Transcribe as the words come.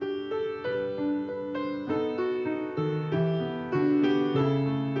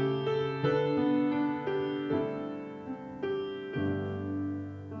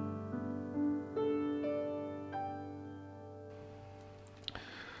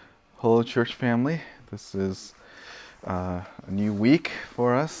Hello, church family. This is a new week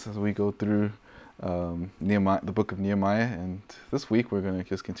for us as we go through Nehemiah, the book of Nehemiah. And this week we're going to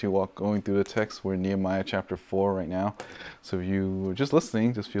just continue going through the text. We're in Nehemiah chapter 4 right now. So if you are just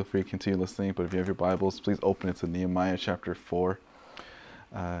listening, just feel free to continue listening. But if you have your Bibles, please open it to Nehemiah chapter 4.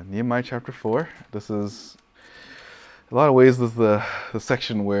 Nehemiah chapter 4. This is, in a lot of ways, this is the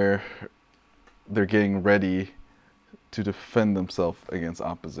section where they're getting ready to defend themselves against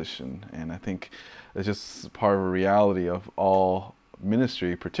opposition. And I think it's just part of a reality of all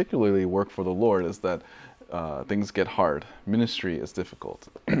ministry, particularly work for the Lord, is that things get hard. Ministry is difficult.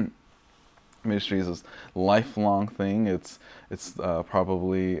 Ministry is this lifelong thing. It's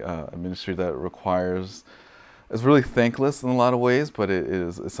probably a ministry that requires, it's really thankless in a lot of ways, but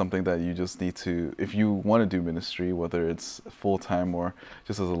it's something that you just need to, if you want to do ministry, whether it's full-time or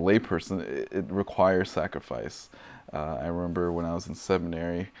just as a layperson, it requires sacrifice. I remember when I was in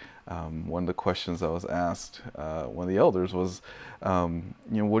seminary, one of the questions I was asked, one of the elders was,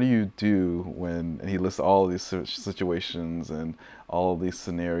 what do you do when, and he lists all of these situations and all of these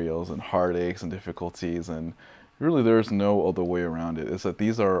scenarios and heartaches and difficulties, and really there's no other way around it. It's that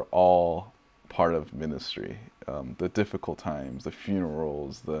these are all part of ministry. The difficult times, the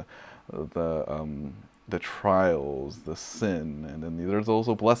funerals, the trials, the sin, and then there's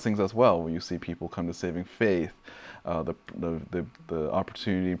also blessings as well when you see people come to saving faith. The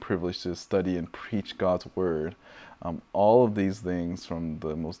opportunity and privilege to study and preach God's word. All of these things, from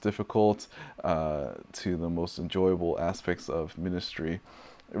the most difficult to the most enjoyable aspects of ministry,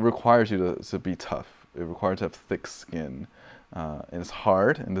 it requires you to be tough. It requires to have thick skin. And it's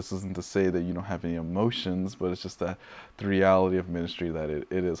hard, and this isn't to say that you don't have any emotions, but it's just that the reality of ministry that it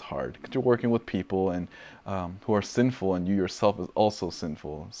is hard. Because you're working with people and who are sinful, and you yourself is also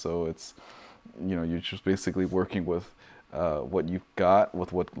sinful. So it's, you're just basically working with what you've got,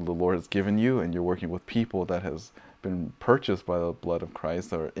 with what the Lord has given you, and you're working with people that has been purchased by the blood of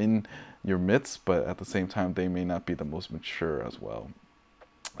Christ that are in your midst, but at the same time, they may not be the most mature as well.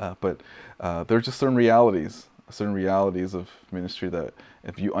 But there are just certain realities of ministry that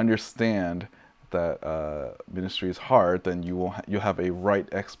if you understand that ministry is hard, then you'll have a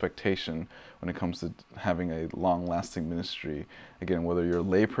right expectation when it comes to having a long-lasting ministry. Again, whether you're a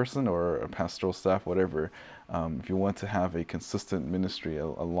layperson or a pastoral staff, whatever, if you want to have a consistent ministry, a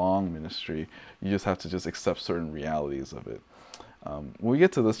long ministry, you just have to just accept certain realities of it. When we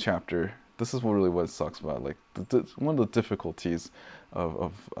get to this chapter, this is really what it talks about, like one of the difficulties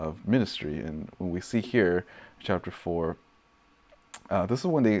of ministry. And when we see here, chapter 4, this is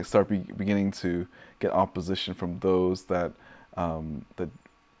when they start beginning to get opposition from those that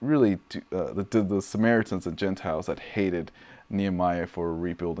really the Samaritans and Gentiles that hated Nehemiah for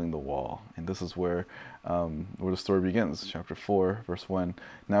rebuilding the wall. And this is where the story begins. Chapter 4, verse 1.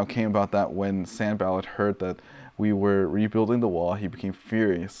 Now it came about that when Sanballat heard that we were rebuilding the wall, he became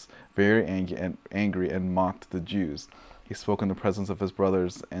furious, very angry, and mocked the Jews. He spoke in the presence of his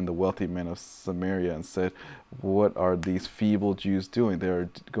brothers and the wealthy men of Samaria and said, "What are these feeble Jews doing? They are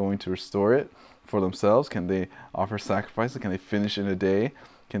going to restore it for themselves. Can they offer sacrifices? Can they finish in a day?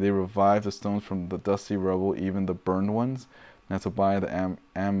 Can they revive the stones from the dusty rubble, even the burned ones?" Now Tobiah the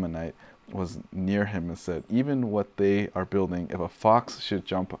Ammonite was near him and said, "Even what they are building, if a fox should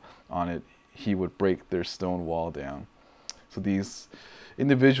jump on it, he would break their stone wall down." So these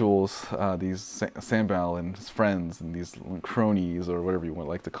individuals, these Sanballat and his friends and these cronies or whatever you would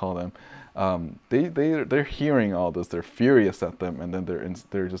like to call them, they're hearing all this. They're furious at them, and then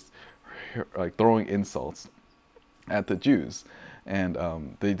they're just like throwing insults at the Jews, and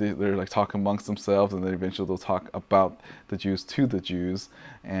they're like talking amongst themselves, and then eventually they'll talk about the Jews to the Jews,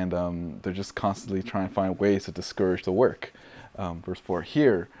 and they're just constantly trying to find ways to discourage the work. Verse 4: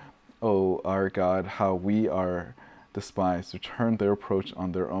 "Hear, O our God, how we are despised, to turn their reproach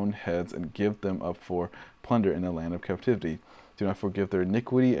on their own heads and give them up for plunder in the land of captivity. Do not forgive their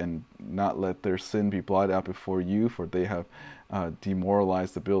iniquity and not let their sin be blotted out before you, for they have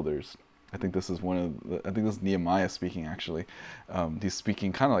demoralized the builders." I think this is I think this is Nehemiah speaking, actually. He's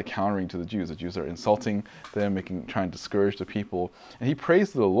speaking kind of like countering to the Jews. The Jews are insulting them, trying to discourage the people. And he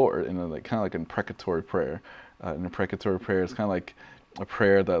prays to the Lord in kind of like an imprecatory prayer. An imprecatory prayer is kind of like a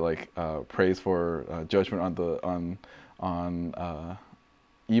prayer that prays for judgment on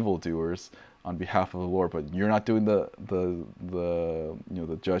evildoers on behalf of the Lord, but you're not doing the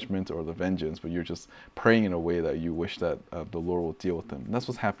judgment or the vengeance, but you're just praying in a way that you wish that the Lord will deal with them. And that's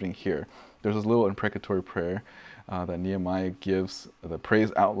what's happening here. There's this little imprecatory prayer that Nehemiah gives, that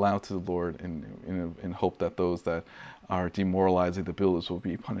prays out loud to the Lord in hope that those that are demoralizing the builders will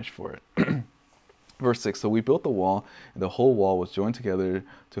be punished for it. Verse 6, so we built the wall, and the whole wall was joined together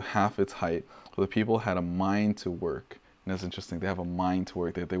to half its height. So the people had a mind to work. And that's interesting. They have a mind to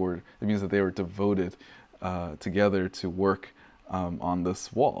work. It means that they were devoted together to work on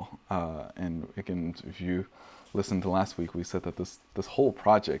this wall. And again, if you listened to last week, we said that this whole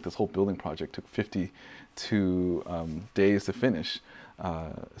building project took 52 days to finish.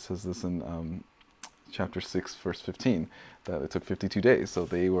 It says this in chapter 6, verse 15, that it took 52 days. So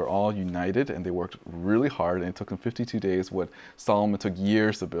they were all united and they worked really hard, and it took them 52 days. What Solomon took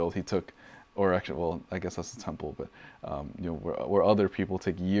years to build, he took, or actually, well, I guess that's the temple, but where other people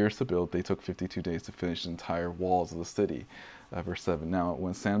take years to build, they took 52 days to finish the entire walls of the city. Verse 7, now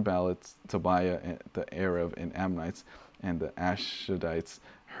when Sanballat, Tobiah, the Arab, and Ammonites, and the Ashdodites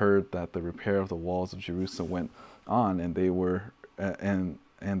heard that the repair of the walls of Jerusalem went on, and they were, and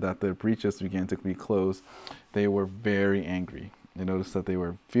that the breaches began to be closed, they were very angry. You notice that they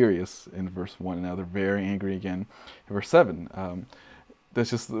were furious in verse 1, and now they're very angry again in verse 7. That's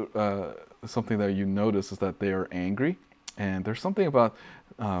just something that you notice, is that they are angry. And there's something about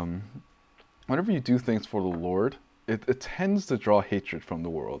whenever you do things for the Lord, it tends to draw hatred from the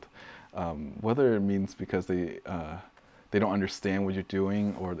world. Whether it means because they don't understand what you're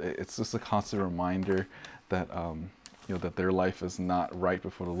doing, or it's just a constant reminder that that their life is not right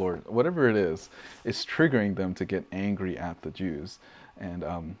before the Lord. Whatever it is, it's triggering them to get angry at the Jews. And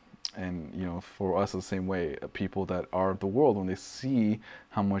for us, the same way, people that are the world, when they see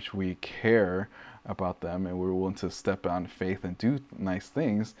how much we care about them and we're willing to step out in faith and do nice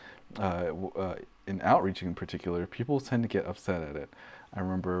things, in outreach in particular, people tend to get upset at it. I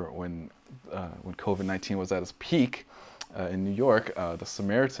remember when COVID-19 was at its peak in New York, the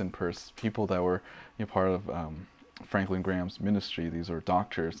Samaritan Purse, people that were part of Franklin Graham's ministry, these are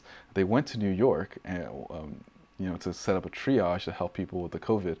doctors, they went to New York and to set up a triage to help people with the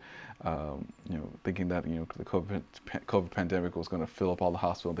COVID, thinking that the COVID pandemic was going to fill up all the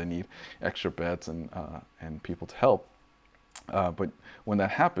hospitals. They need extra beds and people to help. But when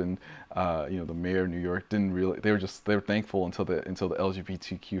that happened, the mayor of New York didn't really. They were thankful until the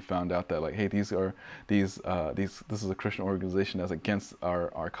LGBTQ found out that, like, hey, this is a Christian organization that's against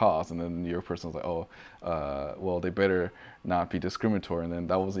our cause. And then the New York person was like, oh, well, they better not be discriminatory. And then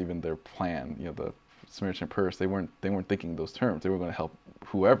that was even their plan. The Samaritan Purse, they weren't thinking those terms. They were going to help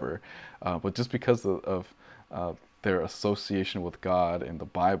whoever, but just because of their association with God and the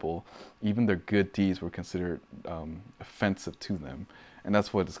Bible, even their good deeds were considered offensive to them. And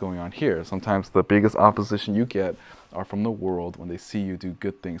that's what is going on here. Sometimes the biggest opposition you get are from the world when they see you do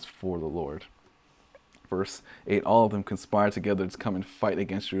good things for the Lord. Verse 8, all of them conspired together to come and fight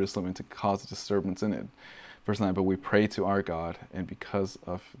against Jerusalem and to cause a disturbance in it. Verse 9, but we pray to our God, and because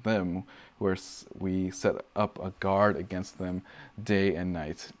of them, we set up a guard against them day and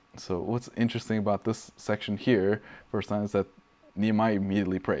night. So what's interesting about this section here, verse 9, is that Nehemiah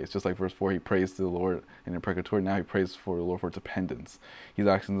immediately prays. Just like verse 4, he prays to the Lord in imprecatory. Now he prays for the Lord for dependence. He's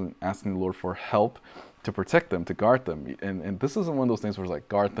asking the Lord for help to protect them, to guard them. And this isn't one of those things where it's like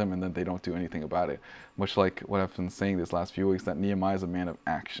guard them and then they don't do anything about it. Much like what I've been saying these last few weeks, that Nehemiah is a man of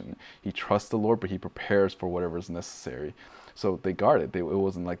action. He trusts the Lord, but he prepares for whatever is necessary. So they guarded. It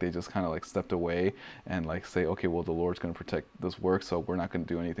wasn't like they just kind of like stepped away and like say, okay, well, the Lord's going to protect this work, so we're not going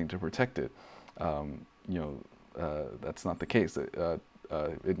to do anything to protect it. That's not the case. And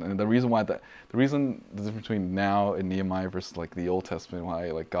the reason the difference between now and Nehemiah versus like the Old Testament,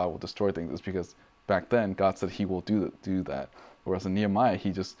 why like God will destroy things, is because back then God said he will do that. Whereas in Nehemiah,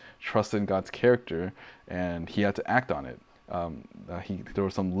 he just trusted in God's character and he had to act on it. There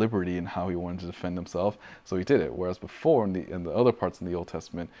was some liberty in how he wanted to defend himself, so he did it. Whereas before, in the other parts in the Old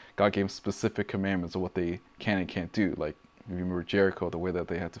Testament, God gave specific commandments of what they can and can't do. Like, if you remember Jericho, the way that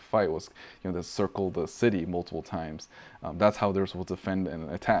they had to fight was, they circled the city multiple times. That's how they were supposed to defend and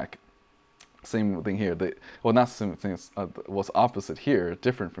attack. Same thing here. Not the same thing. What's opposite here,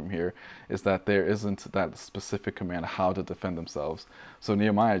 different from here, is that there isn't that specific command how to defend themselves. So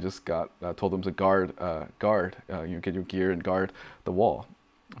Nehemiah just told them to guard, get your gear and guard the wall.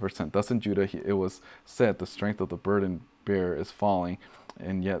 Verse 10. Thus in Judah it was said, the strength of the burden bearer is falling,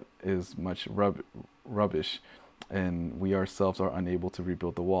 and yet is much rubbish, and we ourselves are unable to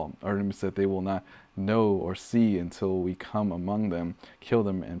rebuild the wall. Artemis said, they will not know or see until we come among them, kill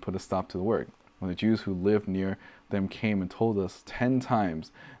them, and put a stop to the work. When the Jews who lived near them came and told us 10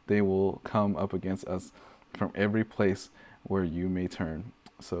 times, they will come up against us from every place where you may turn.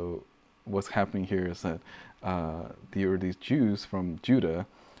 So what's happening here is that there were these Jews from Judah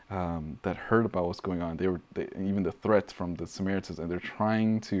that heard about what's going on. Even the threats from the Samaritans, and they're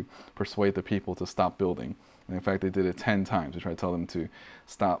trying to persuade the people to stop building. And in fact, they did it 10 times. They tried to tell them to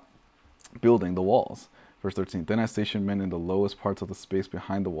stop building the walls. Verse 13, then I stationed men in the lowest parts of the space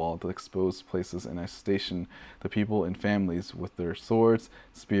behind the wall, the exposed places, and I stationed the people in families with their swords,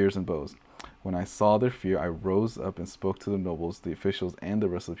 spears, and bows. When I saw their fear, I rose up and spoke to the nobles, the officials, and the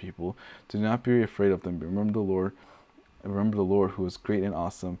rest of the people. Do not be afraid of them. Remember the Lord who is great and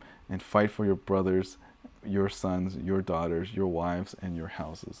awesome, and fight for your brothers, your sons, your daughters, your wives, and your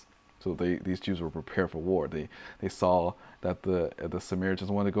houses. So these Jews were prepared for war. They saw that the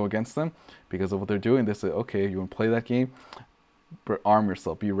Samaritans wanted to go against them because of what they're doing. They said, okay, you want to play that game? Arm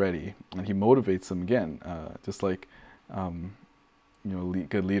yourself, be ready. And he motivates them again, just like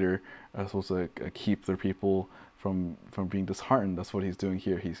good leader are supposed to keep their people from being disheartened. That's what he's doing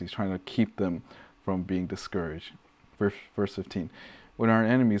here. He's trying to keep them from being discouraged. Verse 15, when our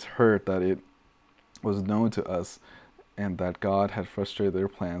enemies heard that it was known to us and that God had frustrated their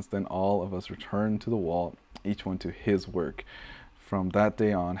plans, then all of us returned to the wall, each one to his work. From that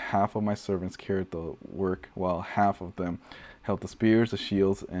day on, half of my servants carried the work, while half of them held the spears, the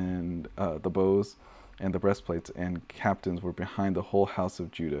shields, and the bows, and the breastplates, and captains were behind the whole house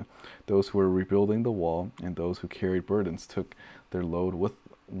of Judah. Those who were rebuilding the wall and those who carried burdens took their load with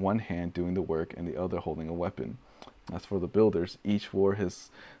one hand doing the work and the other holding a weapon. As for the builders, each wore his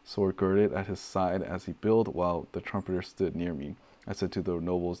sword girded at his side as he built, while the trumpeter stood near me. I said to the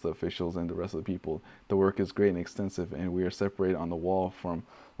nobles, the officials, and the rest of the people, the work is great and extensive, and we are separated on the wall from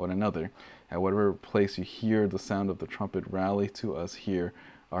one another. At whatever place you hear the sound of the trumpet, rally to us here.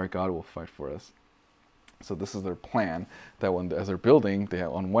 Our God will fight for us. So this is their plan. That as they're building, they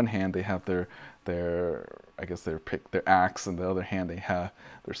have, on one hand they have their axe, and the other hand they have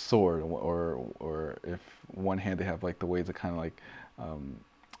their sword, or if one hand they have like the ways to kind of like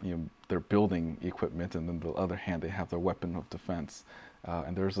their building equipment, and then the other hand they have their weapon of defense.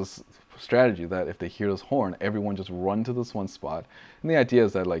 And there's this strategy that if they hear this horn, everyone just run to this one spot. And the idea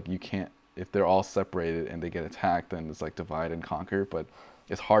is that like you can't, if they're all separated and they get attacked, then it's like divide and conquer. But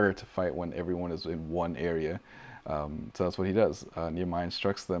it's harder to fight when everyone is in one area. So that's what he does. Nehemiah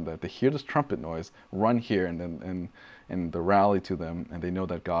instructs them that they hear this trumpet noise, run here, and the rally to them, and they know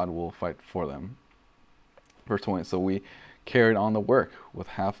that God will fight for them. Verse 20, so we carried on the work, with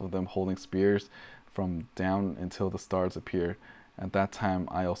half of them holding spears from down until the stars appeared. At that time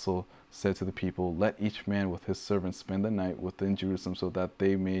I also said to the people, let each man with his servants spend the night within Jerusalem, so that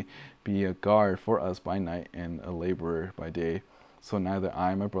they may be a guard for us by night and a laborer by day. So neither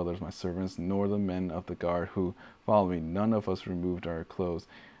I, my brothers, my servants, nor the men of the guard who followed me, none of us removed our clothes.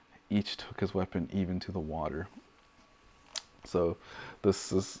 Each took his weapon, even to the water. So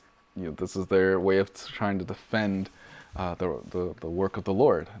this is their way of trying to defend the work of the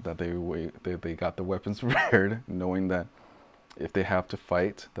Lord. That they got the weapons prepared, knowing that if they have to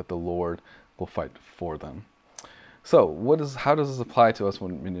fight, that the Lord will fight for them. So how does this apply to us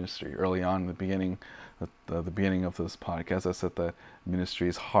when ministry? Early on in the beginning of this podcast, I said that ministry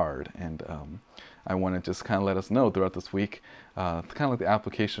is hard, and I want to just kind of let us know throughout this week, kind of like the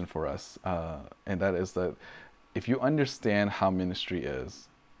application for us, and that is that if you understand how ministry is,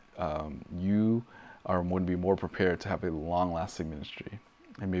 you would be more prepared to have a long-lasting ministry.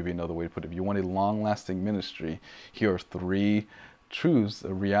 And maybe another way to put it, if you want a long-lasting ministry, here are 3 truths,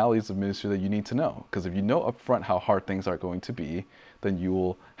 realities of ministry that you need to know. Because if you know upfront how hard things are going to be, then you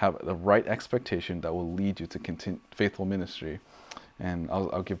will have the right expectation that will lead you to faithful ministry. And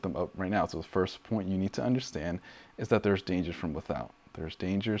I'll give them up right now. So the first point you need to understand is that there's dangers from without. There's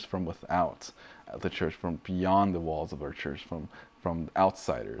dangers from without the church, from beyond the walls of our church, from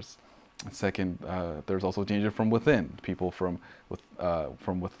outsiders. And second, there's also danger from within, people from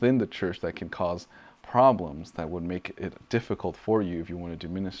within the church that can cause problems that would make it difficult for you if you want to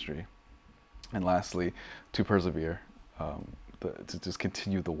do ministry. And lastly, to persevere, to just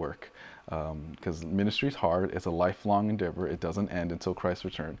continue the work, because ministry is hard. It's a lifelong endeavor. It doesn't end until Christ's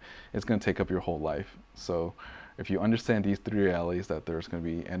return. It's going to take up your whole life. So if you understand these 3 realities, that there's going to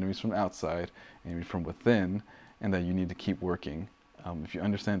be enemies from outside, enemies from within, and that you need to keep working, if you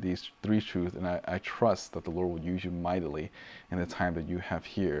understand these 3 truths, and I trust that the Lord will use you mightily in the time that you have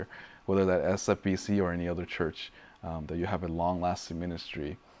here, whether that SFBC or any other church, that you have a long-lasting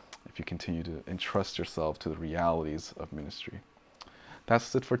ministry if you continue to entrust yourself to the realities of ministry.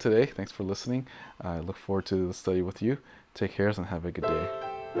 That's it for today. Thanks for listening. I look forward to the study with you. Take care and have a good day.